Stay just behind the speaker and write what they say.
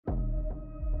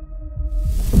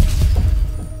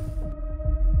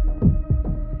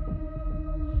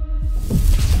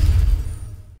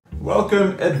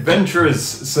Welcome adventurers!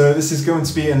 So this is going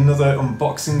to be another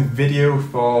unboxing video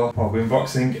for, well, we're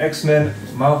unboxing X-Men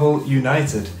Marvel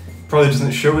United. Probably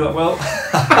doesn't show that well.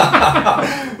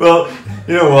 Well,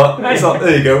 you know what,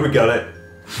 there you go, we got it.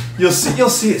 You'll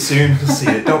see it soon, you'll see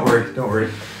it, don't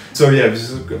worry. So yeah,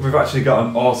 we've actually got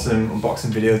an awesome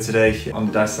unboxing video today on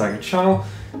the Dice Saga channel,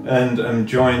 and I'm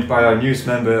joined by our newest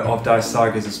member of Dice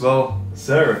Sagas as well,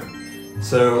 Sarah.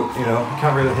 So, you know, I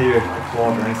can't really hear you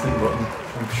applaud or anything, but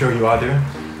I'm sure you are doing.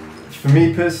 For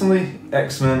me personally,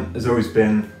 X-Men has always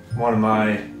been one of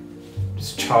my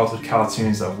just childhood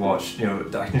cartoons that I've watched. You know,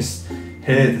 I can just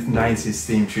hear the 90s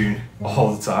theme tune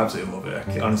all the time. I absolutely love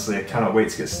it. Honestly, I cannot wait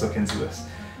to get stuck into this.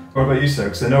 What about you, sir?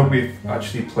 Because I know we've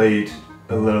actually played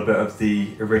a little bit of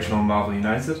the original Marvel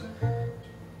United.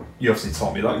 You obviously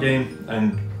taught me that game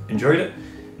and enjoyed it.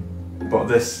 But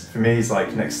this, for me, is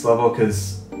like next level,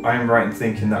 because I am right in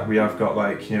thinking that we have got,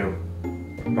 like, you know,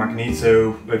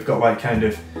 Magneto, we've got like kind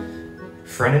of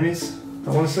frenemies,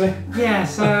 I want to say. Yeah,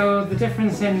 so the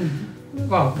difference in,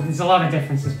 well, there's a lot of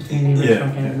differences between the original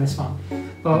game and this one.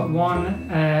 But one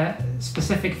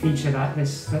specific feature that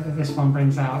this one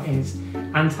brings out is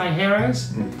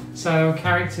anti-heroes. So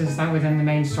characters that within the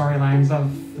main storylines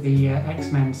of the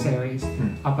X-Men series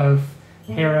are both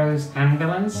heroes and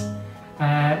villains.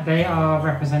 They are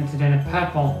represented in a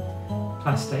purple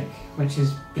plastic, which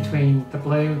is between the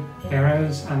blue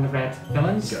heroes and the red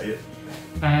villains. Got you.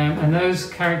 And those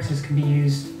characters can be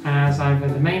used as either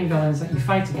the main villains that you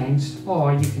fight against,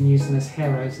 or you can use them as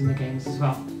heroes in the games as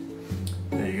well.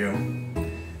 There you go.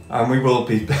 And we will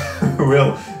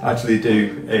we'll actually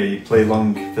do a play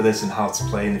along for this and how to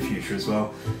play in the future as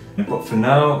well. But for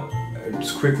now,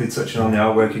 just quickly touching on the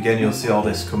artwork again, you'll see all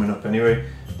this coming up anyway.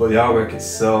 But the artwork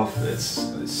itself, it's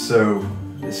so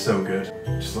good.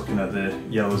 Just looking at the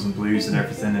yellows and blues and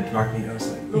everything, and Magneto, it's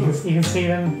like, you can see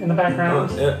them in the background.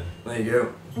 Oh, yeah, there you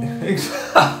go.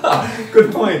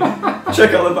 Good point.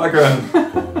 Check out the background.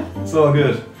 It's all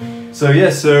good. So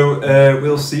yeah,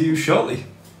 we'll see you shortly.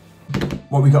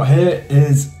 What we got here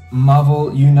is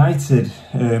Marvel United.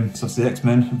 So it's the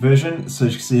X-Men version. So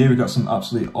as you can see here, we've got some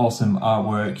absolutely awesome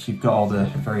artwork. You've got all the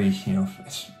very, you know,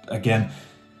 again,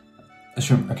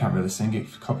 I can't really sing it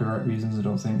for copyright reasons, I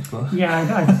don't think. But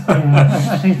yeah,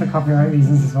 I think for copyright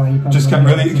reasons is why you just can't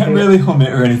really hum it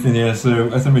or anything. Yeah, so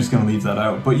I think we're just going to leave that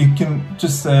out. But you can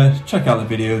just check out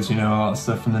the videos, you know, all that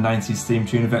stuff from the 90s theme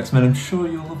tune of X-Men. I'm sure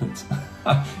you'll love it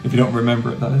if you don't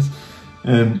remember it, that is.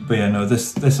 But yeah, no,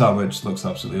 this artwork just looks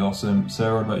absolutely awesome.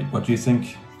 Sarah, what do you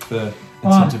think in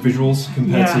terms of visuals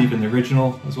compared to even the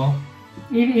original as well?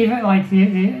 Even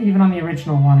on the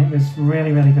original one, it was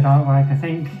really good artwork. I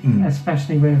think,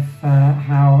 especially with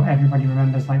how everybody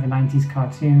remembers like the 90s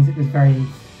cartoons, it was very,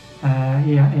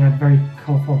 you had very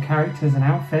colourful characters and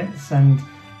outfits, and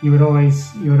you would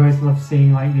always love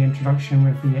seeing like the introduction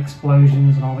with the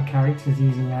explosions and all the characters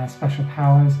using their special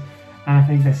powers. And I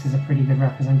think this is a pretty good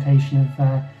representation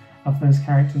of those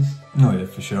characters. Oh yeah,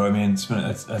 for sure. I mean, as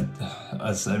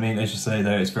you say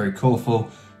there, it's very colourful,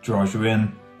 draws you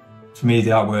in. For me,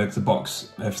 the artwork, the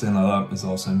box, everything like that is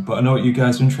awesome. But I know what you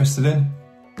guys are interested in.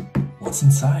 What's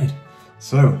inside?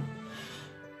 So,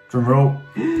 drum roll.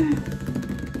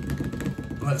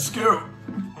 Let's go.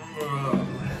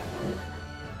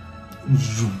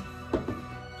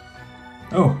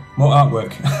 Oh, more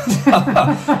artwork.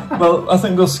 Well, I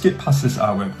think we'll skip past this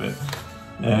artwork bit.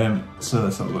 So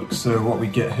let's have a look. So what we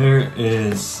get here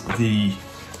is the,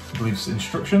 I believe it's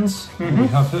instructions that we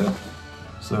have here.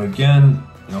 So again,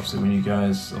 obviously when you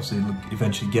guys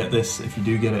eventually get this, if you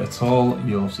do get it at all,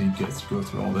 you'll obviously get to go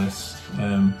through all this.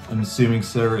 I'm assuming,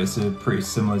 Sarah, it's pretty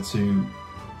similar to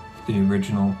the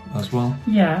original as well.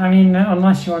 Yeah, I mean,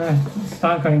 unless you want to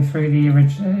start going through the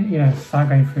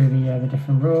the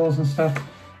different rules and stuff.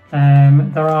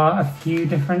 There are a few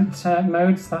different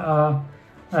modes that are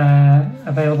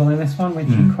available in this one, which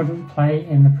you couldn't play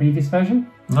in the previous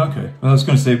version. Okay, well, I was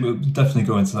going to say we'll definitely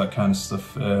go into that kind of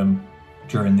stuff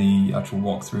during the actual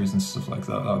walkthroughs and stuff like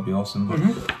that. That would be awesome. But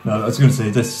no, I was going to say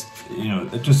this, you know,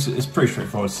 it's pretty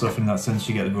straightforward stuff in that sense.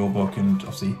 You get the rule book and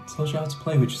obviously it tells you how to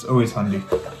play, which is always handy.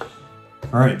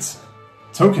 All right,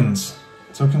 tokens.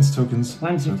 Plenty of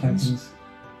tokens.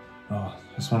 Oh, I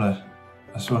just want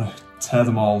to tear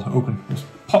them all open. Just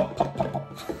pop.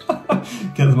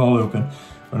 Get them all open.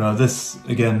 But no, this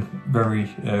again very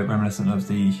reminiscent of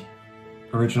the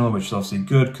original, which is obviously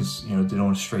good because, you know, they don't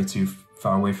want to stray too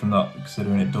far away from that,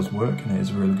 considering it does work and it is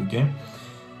a really good game.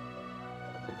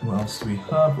 What else do we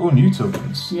have? Oh, new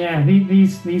tokens. Yeah,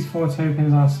 these 4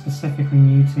 tokens are specifically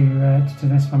new to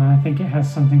this one, and I think it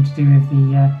has something to do with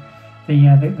the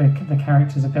the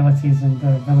characters' abilities and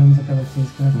the villains' abilities,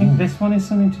 because I think this one is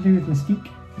something to do with Mystique.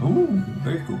 Oh,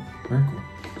 very cool, very cool.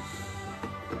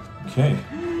 Okay,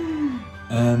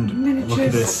 and Miniatures. Look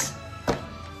at this.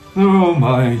 Oh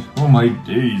my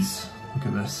days! Look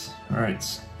at this. All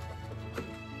right.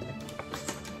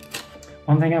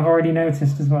 One thing I've already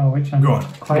noticed as well, which I'm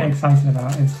quite excited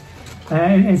about, is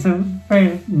it's a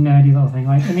very nerdy little thing.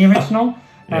 Like in the original,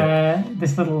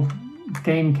 this little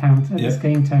game count, this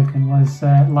game token was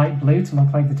light blue to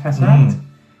look like the Tesseract,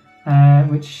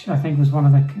 which I think was one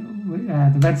of the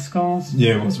Red Skulls.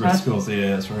 Yeah, it was Red Skulls.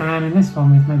 Yeah, that's right. And in this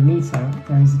one with Magneto,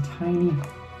 there is a tiny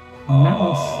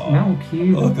metal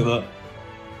cube. Oh, look at that!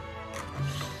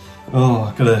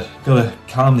 Oh, gotta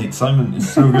calm the excitement. It's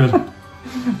so good.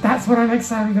 That's what I'm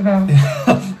excited about.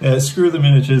 Yeah, screw the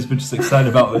miniatures. We're just excited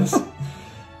about this.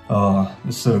 Oh,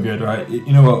 it's so good, right?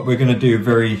 You know what? We're gonna do a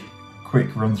very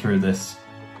quick run through this.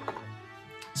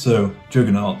 So,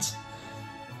 Juggernaut.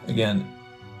 Again,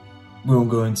 we won't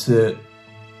go into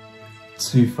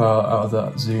too far out of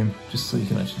that zoom, just so you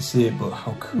can actually see it. But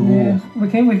how cool! Yeah, we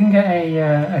can get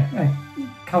a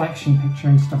collection picture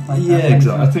and stuff like that. Yeah,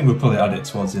 exactly. I think we'll probably add it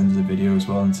towards the end of the video as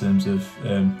well in terms of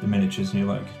the miniatures, and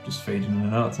like just fading in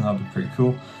and out, and that'll be pretty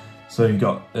cool. So you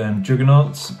got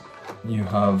Juggernaut, you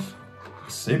have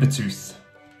Sabretooth,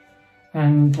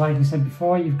 and like you said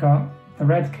before, you've got the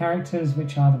red characters,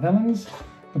 which are the villains,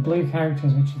 the blue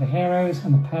characters, which are the heroes,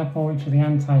 and the purple, which are the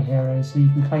anti-heroes. So you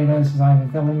can play those as either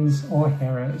villains or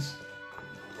heroes.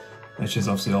 Which is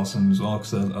obviously awesome as well,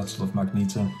 because I just love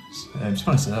Magneto. Just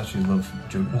want to say I actually love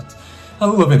Juggernaut. I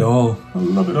love it all. I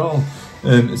love it all.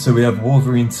 So we have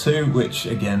Wolverine 2, which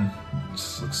again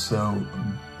just looks so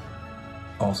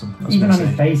awesome. Even on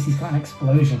his face, he's got an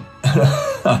explosion.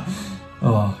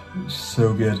 Oh, it's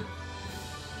so good.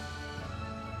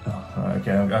 Oh,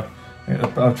 okay,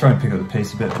 I'll try and pick up the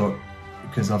pace a bit, but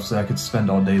because obviously I could spend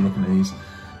all day looking at these.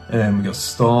 We got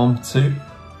Storm 2.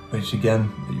 Which again,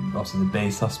 obviously the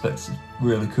base aspects is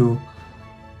really cool.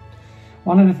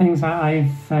 One of the things that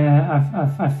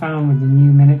I've found with the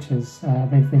new miniatures,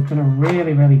 they've done a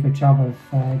really good job of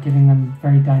giving them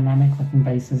very dynamic looking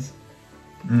bases.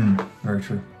 Very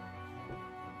true.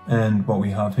 And what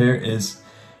we have here is,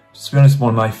 to be honest,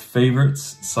 one of my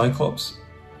favourites, Cyclops.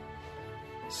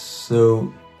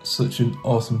 Such an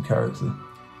awesome character.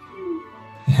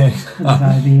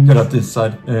 Gonna have to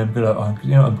decide. I'm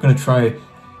gonna try.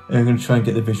 I'm going to try and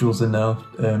get the visuals in now.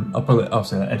 I'll probably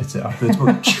edit it afterwards.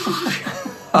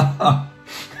 I'm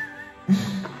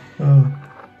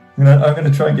going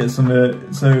to try and get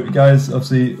some. So, guys,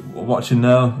 obviously watching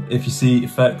now, if you see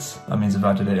effects, that means I've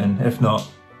added it in. If not,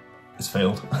 it's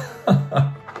failed.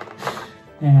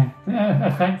 Yeah,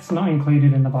 effects not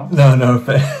included in the box. No.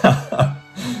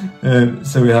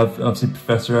 So we have obviously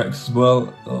Professor X as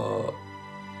well. Oh,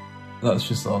 that's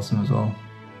just awesome as well.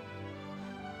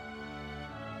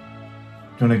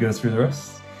 Do you want to go through the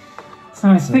rest? So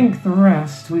I think the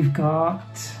rest, we've got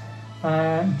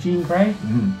Jean Grey.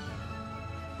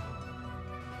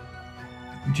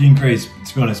 Jean Grey's,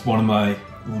 to be honest, one of my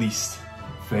least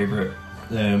favourite.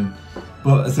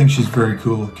 But I think she's very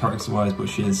cool character-wise, but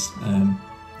she is, I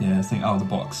think out of the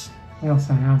box. We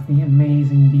also have the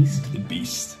Amazing Beast. The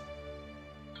Beast.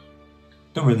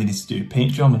 Don't really need to do a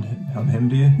paint job on him,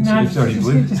 do you? No, it's already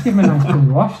blue. Just give him a nice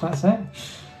blue wash, that's it.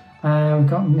 We've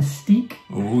got Mystique.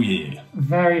 Oh yeah.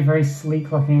 Very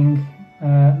sleek looking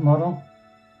model.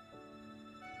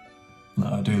 No,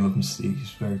 I do love Mystique, he's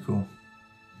very cool.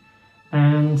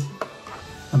 And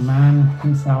the man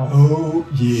himself. Oh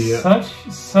yeah.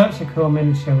 Such a cool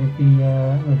miniature with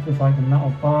the with like the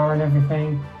metal bar and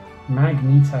everything.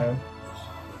 Magneto.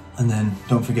 And then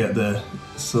don't forget the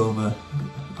silver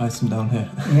item down here.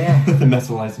 Yeah. The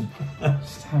metal item.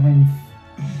 Just having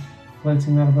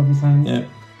floating that above his hand. Yeah.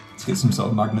 Let's get some sort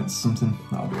of magnets or something,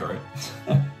 that'll be alright.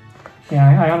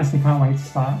 Yeah, I honestly can't wait to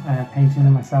start painting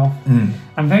them myself.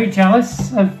 I'm very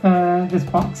jealous of this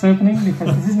box opening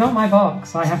because this is not my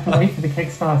box. I have to wait for the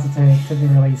Kickstarter to be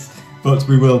released. But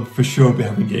we will for sure be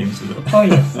having games with it. Oh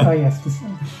yes.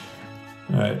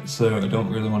 Alright, so I don't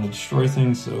really want to destroy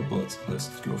things, but let's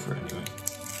go for it anyway.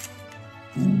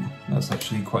 Ooh, that's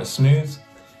actually quite smooth.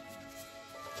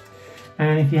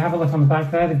 And if you have a look on the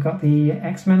back there, they've got the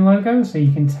X-Men logo, so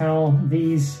you can tell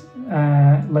these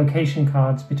location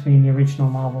cards between the original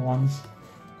Marvel ones.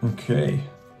 Okay.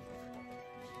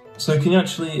 So can you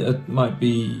actually, might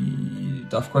be a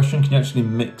daft question, can you actually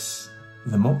mix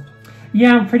them up?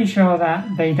 Yeah, I'm pretty sure that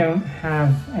they don't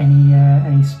have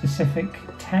any specific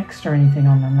text or anything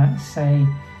on them that say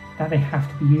that they have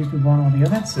to be used with one or the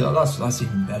other. So that's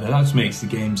even better. That just makes the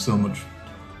game so much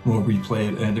more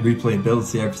replay, the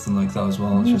replayability, everything like that as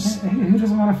well. It's just who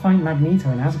doesn't want to fight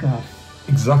Magneto in Asgard?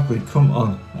 exactly. Come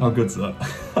on, how good's that?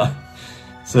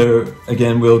 So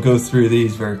again, we'll go through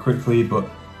these very quickly, but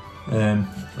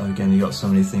again, you got so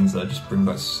many things that just bring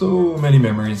back so many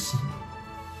memories.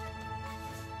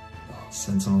 Oh,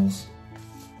 Sentinels.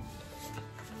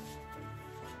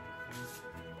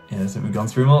 Yeah, I think we've gone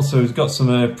through them all. So we've got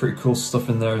some pretty cool stuff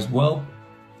in there as well.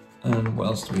 And what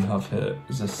else do we have here?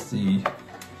 Is this the...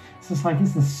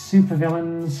 It's the super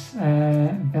villains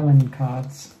villain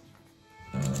cards.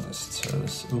 Let's tear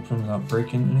this open without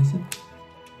breaking anything.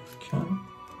 Can.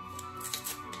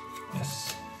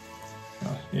 Yes.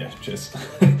 Oh, yeah, cheers.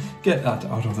 Get that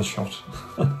out of the shot.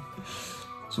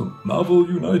 So, Marvel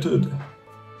United.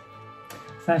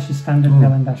 It's actually standard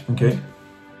villain dashboard. Okay.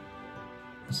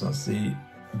 So that's the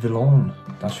villain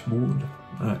dashboard.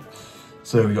 Right.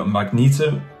 So we got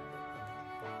Magneto.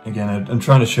 Again, I'm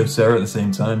trying to show Sarah at the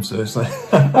same time, so it's like...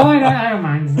 Oh, I don't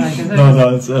mind.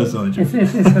 No, it's only joke.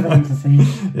 It's for them to see.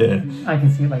 Yeah. I can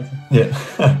see it later.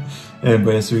 Yeah.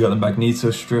 But yeah, so we got the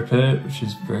Magneto strip here, which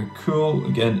is very cool.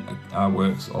 Again,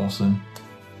 artwork's awesome.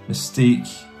 Mystique.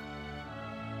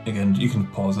 Again, you can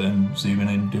pause it and zoom in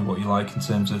and do what you like in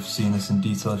terms of seeing this in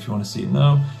detail if you want to see it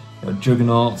now. You got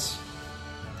Juggernaut.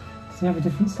 Does he have a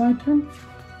different side to him?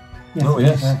 Yes, oh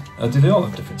yes. Do they all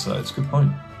have different sides? Good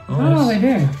point. Oh, yes.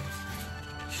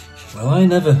 They do. Well, I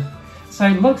never. So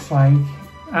it looks like...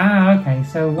 okay.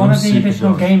 So one of the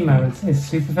additional game modes is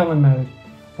Super Villain mode,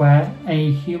 where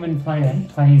a human player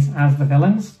plays as the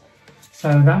villains.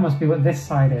 So that must be what this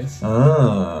side is.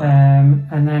 Ah.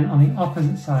 And then on the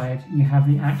opposite side, you have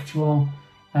the actual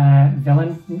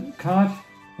villain card.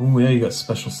 Oh yeah, you got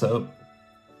special setup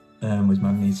with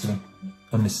Magneto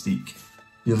and Mystique.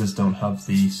 The others don't have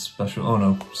the special... Oh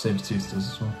no, Sabretooth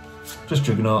does as well. Just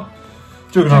Juggernaut.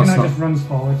 Juggernaut just runs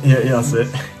forward. Yeah, that's it.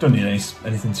 Don't need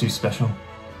anything too special.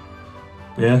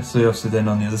 But yeah, so obviously then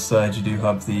on the other side you do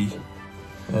have the...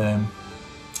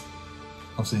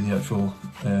 obviously the actual...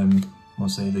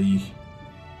 what's say the...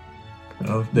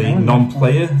 the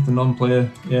non-player? The non-player,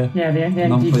 yeah. Yeah, the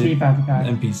NPC bad guy.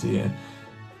 NPC, yeah.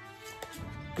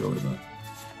 Go with that.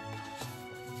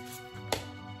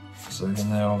 So again,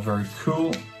 they are very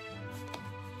cool.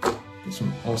 Got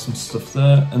some awesome stuff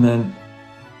there, and then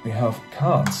we have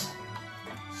cards.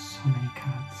 So many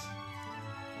cards.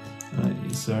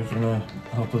 Right, so if you want to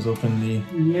help us open the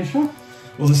yeah, sure.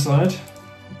 other side.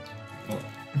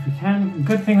 If we can.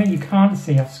 Good thing that you can't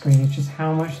see off screen is just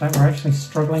how much that we're actually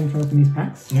struggling to open these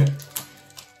packs. Yeah.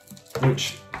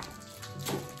 Which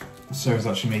Sarah's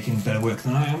actually making better work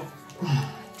than I am.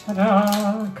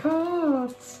 Ta-da!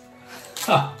 Cards!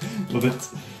 Ha! Love it.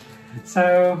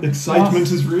 So excitement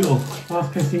is real.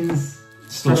 Whilst Christine's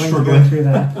still struggling to go through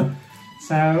there.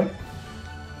 So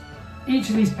each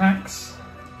of these packs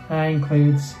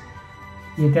includes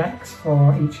your decks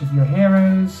for each of your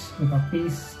heroes. We've got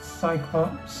Beast,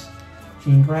 Cyclops,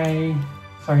 Jean Grey,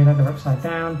 sorry that they're upside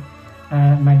down,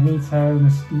 Magneto,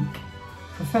 Mystique,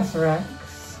 Professor X,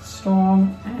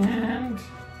 Storm, and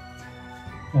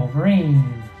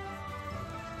Wolverine.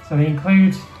 So they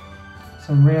include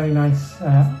some really nice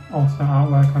alternate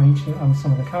artwork on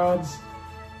some of the cards.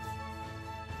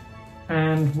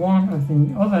 And one of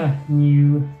the other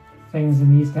new things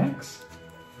in these decks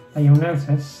that you'll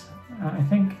notice, I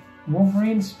think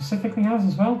Wolverine specifically has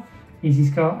as well, is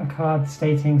he's got a card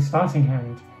stating starting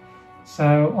hand.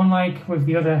 So unlike with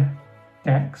the other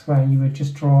decks where you would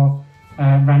just draw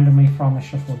randomly from a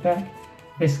shuffled deck,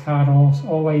 this card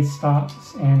always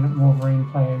starts in Wolverine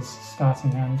player's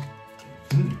starting hand.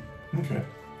 Okay.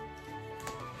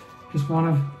 Just one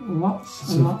of lots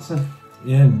and lots of...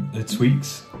 Yeah, the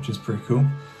tweaks, which is pretty cool.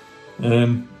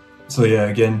 So yeah,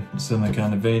 again, similar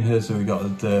kind of vein here. So we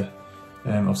got the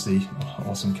obviously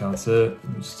awesome cards here. Let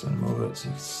me just turn them over so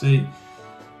you can see.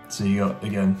 So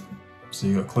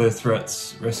you got clear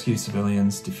threats, rescue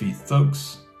civilians, defeat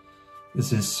thugs.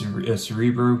 This is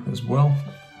Cerebro as well,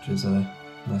 which is a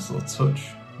nice little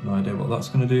touch. No idea what that's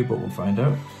going to do, but we'll find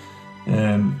out.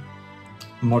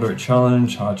 Moderate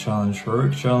challenge, hard challenge,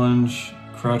 heroic challenge,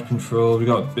 crowd control. We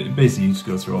got basically you just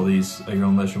go through all these at your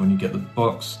own leisure when you get the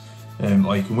box.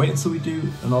 Or you can wait until we do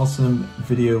an awesome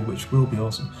video, which will be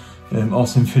awesome.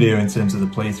 Awesome video in terms of the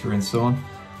playthrough and so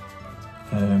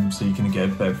on. So you can get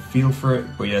a better feel for it.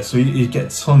 But yeah, so you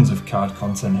get tons of card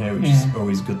content here, which is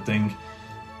always a good thing.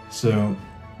 So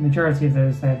majority of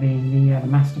those they're the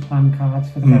master plan cards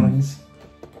for the villains.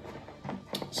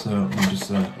 So let me just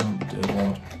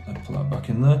pull that back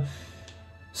in there.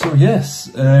 So yes,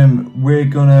 we're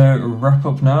gonna wrap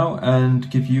up now and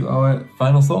give you our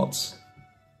final thoughts.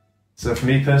 So for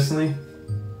me personally,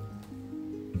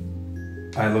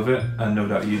 I love it, and no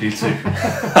doubt you do too.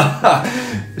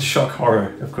 Shock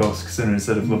horror, of course, considering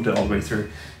instead I've loved it all the way through,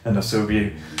 and so have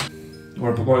you.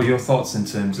 What are your thoughts in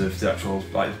terms of the actual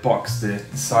box, the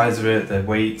size of it, the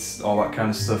weight, all that kind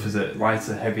of stuff? Is it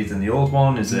lighter, heavier than the old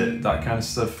one? Is it that kind of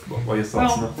stuff? What are your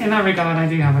thoughts on that? In that regard, I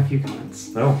do have a few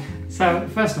comments. Oh. So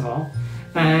first of all,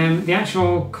 the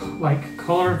actual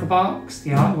colour of the box,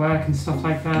 the artwork and stuff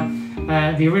like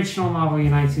that. The original Marvel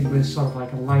United was sort of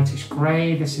like a lightish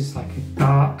grey. This is like a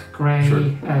dark grey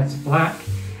to black,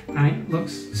 and it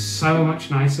looks so much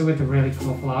nicer with the really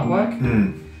colourful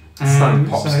artwork. It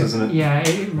pops, doesn't it? Yeah,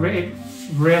 it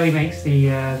really makes the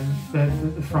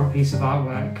front piece of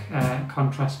artwork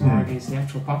contrast more against the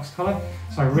actual box colour.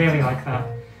 So I really like that.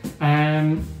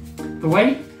 The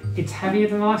weight, it's heavier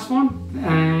than the last one.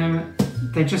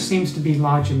 There just seems to be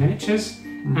larger miniatures,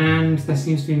 and there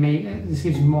seems to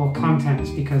be more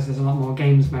contents because there's a lot more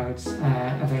games modes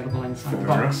available inside the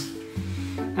box.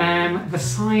 The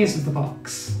size of the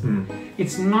box,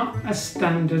 it's not a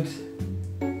standard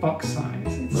box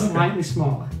size. It's slightly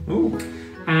smaller. Ooh.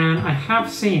 And I have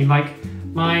seen,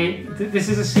 this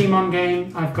is a CMON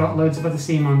game. I've got loads of other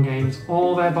CMON games.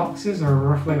 All their boxes are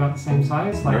roughly about the same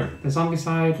size. Like the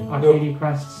Zombicide, Arcadia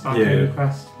Quest, Arcadia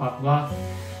Quest, blah blah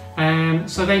blah.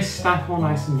 So they stack all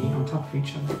nice and neat on top of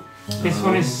each other. This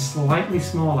one is slightly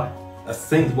smaller. I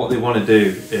think what they want to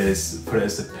do is put it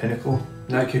as the pinnacle,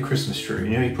 like your Christmas tree.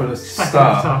 You know, you put a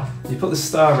star. You put the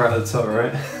star right at the top,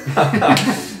 right?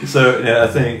 So yeah, I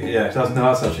think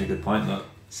that's actually a good point. That.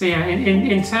 So yeah,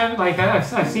 in terms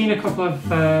I've seen a couple of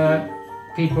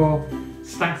people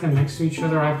stack them next to each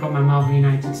other. I've got my Marvel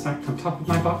United stacked on top of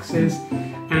my boxes,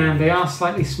 and they are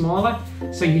slightly smaller.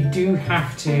 So you do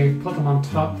have to put them on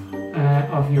top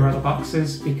of your other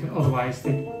boxes, because otherwise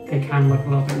they can look a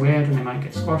little bit weird and they might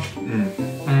get squashed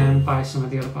by some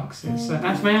of the other boxes. So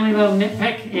that's my only little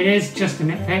nitpick. It is just a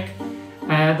nitpick.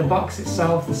 The box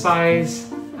itself, the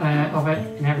size of it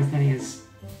and everything is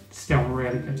still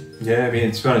really good. Yeah, I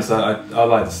mean, to be honest, I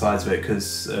like the size of it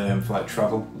because for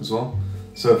travel as well.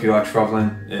 So if you are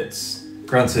travelling, it's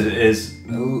granted it is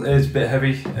a bit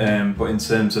heavy, but in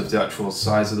terms of the actual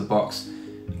size of the box,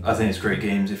 I think it's great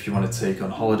games if you want to take on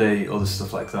holiday, other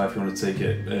stuff like that, if you want to take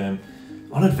it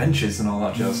on adventures and all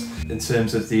that jazz. In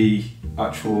terms of the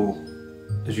actual,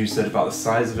 as you said about the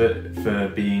size of it for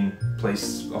being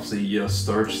placed, obviously your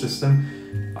storage system,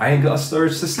 I ain't got a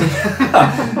storage system,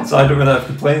 so I don't really have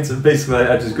complaints. And basically,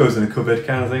 it just goes in a cupboard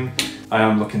kind of thing. I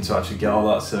am looking to actually get all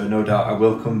that, so no doubt I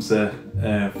will come to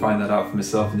find that out for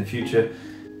myself in the future.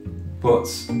 But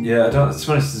yeah, to be honest,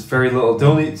 there's very little. The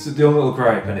only little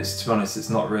gripe, and to be honest, it's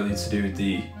not really to do with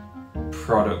the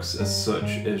products as such.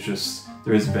 It's just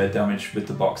there is a bit of damage with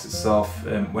the box itself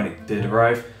when it did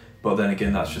arrive. But then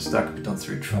again, that could be done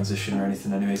through transition or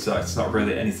anything anyway, so it's not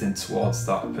really anything towards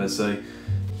that per se.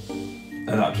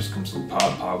 And that just comes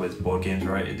part with board games,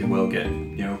 right? It will get,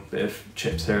 a bit of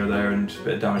chips here or there and a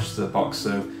bit of damage to the box.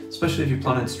 So especially if you're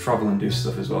planning to travel and do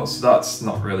stuff as well. So that's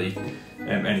not really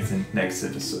anything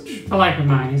negative as such. I like with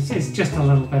mine. It's just a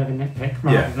little bit of a nitpick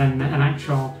rather than an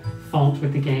actual fault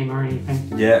with the game or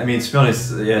anything. Yeah, I mean, to be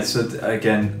honest, yeah. So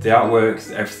again, the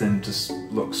artwork, everything just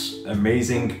looks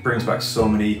amazing. Brings back so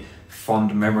many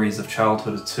fond memories of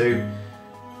childhood too.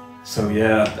 So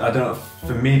yeah, I don't know,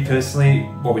 for me personally,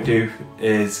 what we do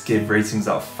is give ratings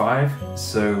out of 5.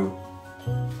 So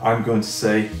I'm going to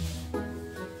say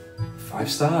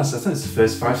 5 stars. I think it's the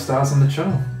first 5 stars on the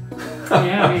channel.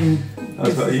 Yeah, I mean,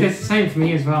 it's the same for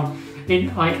me as well.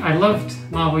 I loved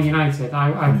Marvel United.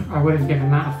 I would have given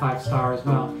that a 5-star as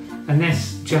well. And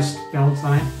this just builds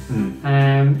on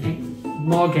it.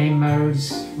 More game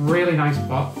modes, really nice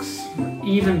box,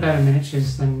 even better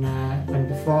miniatures than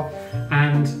before,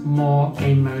 and more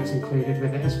game modes included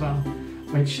with it as well,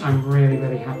 which I'm really,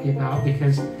 really happy about,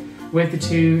 because with the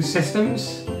two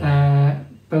systems,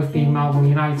 both being Marvel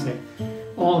United,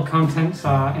 all the contents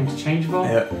are interchangeable.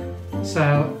 Yeah.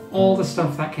 So all the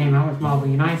stuff that came out with Marvel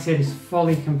United is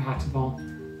fully compatible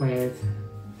with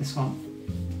this one.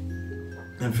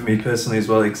 And for me personally as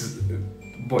well,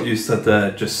 what you said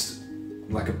there, just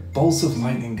like a bolt of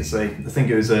lightning, I think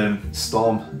it was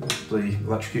Storm, probably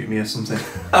electrocuted me or something.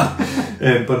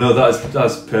 But no,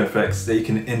 that's perfect. That you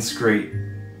can integrate.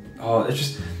 Oh, it's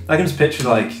just, I can just picture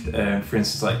for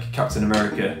instance, like Captain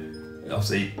America,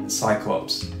 obviously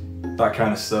Cyclops, that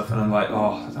kind of stuff, and I'm like,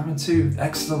 oh, having 2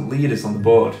 excellent leaders on the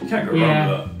board. You can't go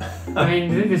wrong with that. I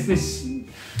mean, this.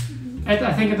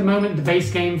 I think at the moment the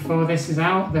base game for this is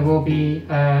out. There will be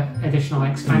additional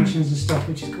expansions and stuff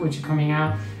which are coming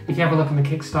out. If you have a look on the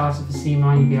Kickstarter for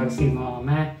CMON, you'll be able to see them all on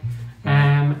there.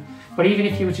 But even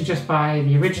if you were to just buy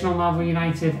the original Marvel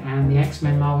United and the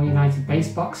X-Men Marvel United base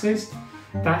boxes,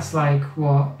 that's like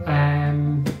what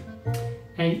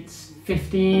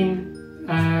 15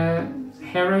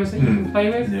 heroes that you can play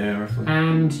with. Yeah, roughly.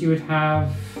 And you would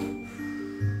have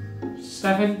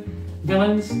 7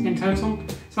 villains in total.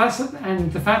 So that's,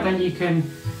 and the fact that you can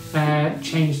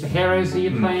change the heroes that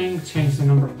you're playing, change the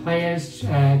number of players,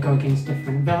 go against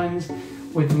different villains.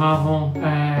 With the Marvel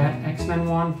X-Men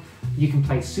one, you can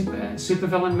play super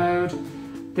villain mode.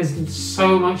 There's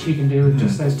so much you can do with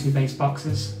just those 2 base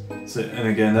boxes. So, and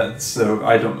again, so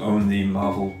I don't own the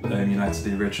Marvel United,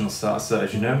 the original starter set,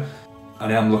 as you know,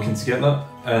 and I'm looking to get that.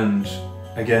 And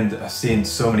again, I've seen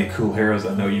so many cool heroes.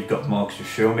 I know you've got them all because you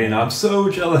show me, and I'm so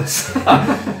jealous.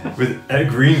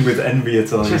 Green with envy, I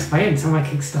tell you. Just wait until my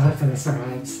Kickstarter for this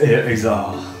arrives. Yeah,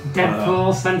 exactly.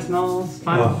 Deadpool, Sentinels,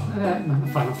 Final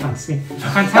Fantasy,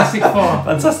 Fantastic Four.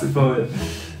 Fantastic Four,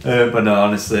 yeah. But no,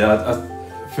 honestly,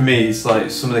 for me, it's like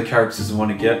some of the characters I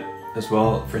want to get as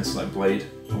well. For instance, like Blade,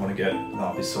 I want to get.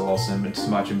 That'd be so awesome. And just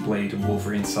imagine Blade and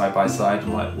Wolverine side by side.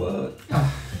 I'm like, what?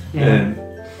 Yeah.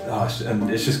 And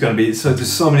it's just going to be, so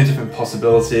there's so many different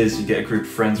possibilities. You get a group of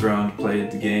friends around, play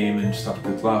the game and just have a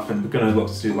good laugh, and we're going to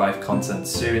look to do live content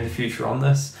too in the future on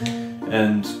this.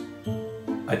 And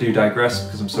I do digress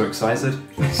because I'm so excited.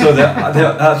 So the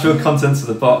actual contents of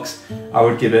the box, I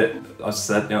would give it, as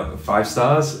I said, 5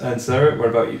 stars. And Sarah, what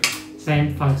about you?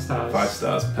 Same, 5 stars. 5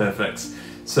 stars, perfect.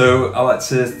 So I'd like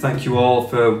to thank you all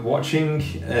for watching,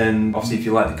 and obviously if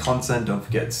you like the content, don't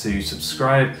forget to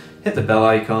subscribe, hit the bell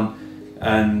icon,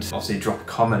 and obviously drop a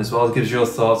comment as well. Give us your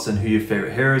thoughts on who your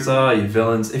favourite heroes are, your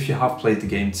villains, if you have played the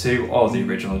game too, or the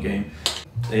original game.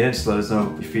 Yeah, just let us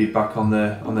know your feedback on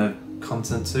the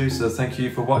content too. So thank you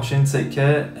for watching, take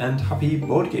care, and happy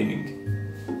board gaming.